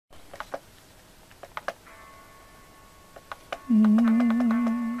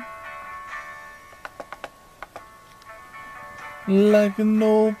Like an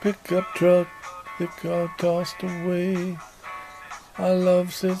old pickup truck that got tossed away, our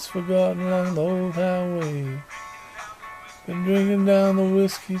love sits forgotten along the old highway. Been drinking down the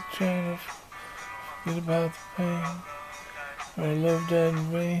whiskey, trying to forget about the pain. Our love died in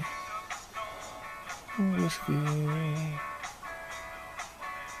vain. Whiskey,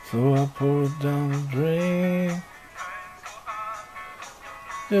 so I pour it down the drain.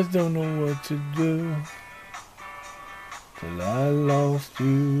 Just don't know what to do till I lost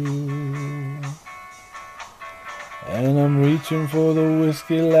you. And I'm reaching for the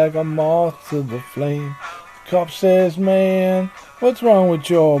whiskey like a moth to the flame. The cop says, man, what's wrong with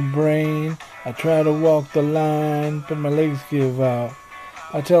your brain? I try to walk the line, but my legs give out.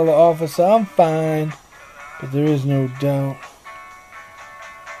 I tell the officer I'm fine, but there is no doubt.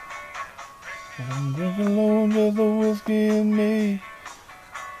 And I'm drinking alone, just the whiskey in me.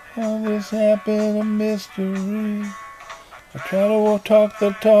 How this happened, a mystery. I try to talk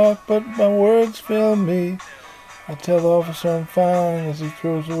the talk, but my words fail me. I tell the officer I'm fine as he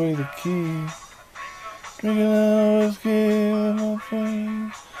throws away the key. Drinking out whiskey with my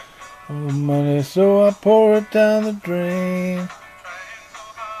friends. Oh, money, so I pour it down the drain.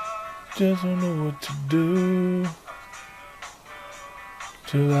 Just don't know what to do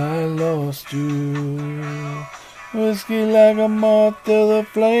till I lost you. Whiskey like a moth to the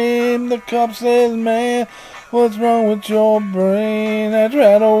flame. The cop says, man, what's wrong with your brain? I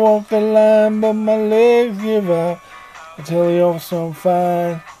try to walk the line, but my legs give out. I tell the officer I'm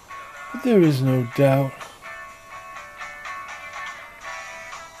fine, but there is no doubt.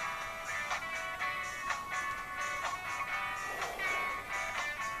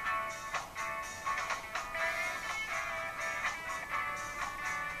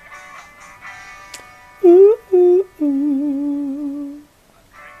 Ooh, ooh, ooh.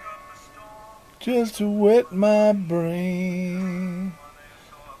 Just to wet my brain,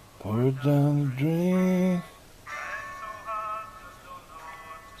 pour it down the drain.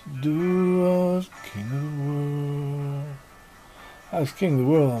 Do I was king of the world. I was king of the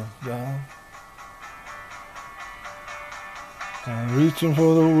world, Don. I'm reaching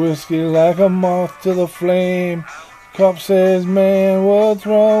for the whiskey like a moth to the flame. Cop says, man, what's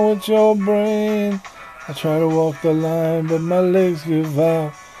wrong with your brain? I try to walk the line, but my legs give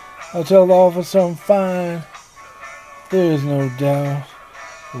out. I tell the officer I'm fine, there is no doubt.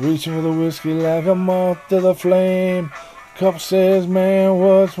 Reaching for the whiskey like a moth to the flame. Cop says, man,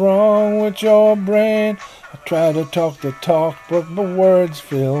 what's wrong with your brain? I try to talk the talk, but my words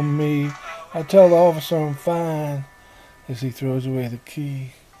fail me. I tell the officer I'm fine as he throws away the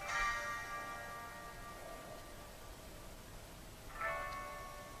key.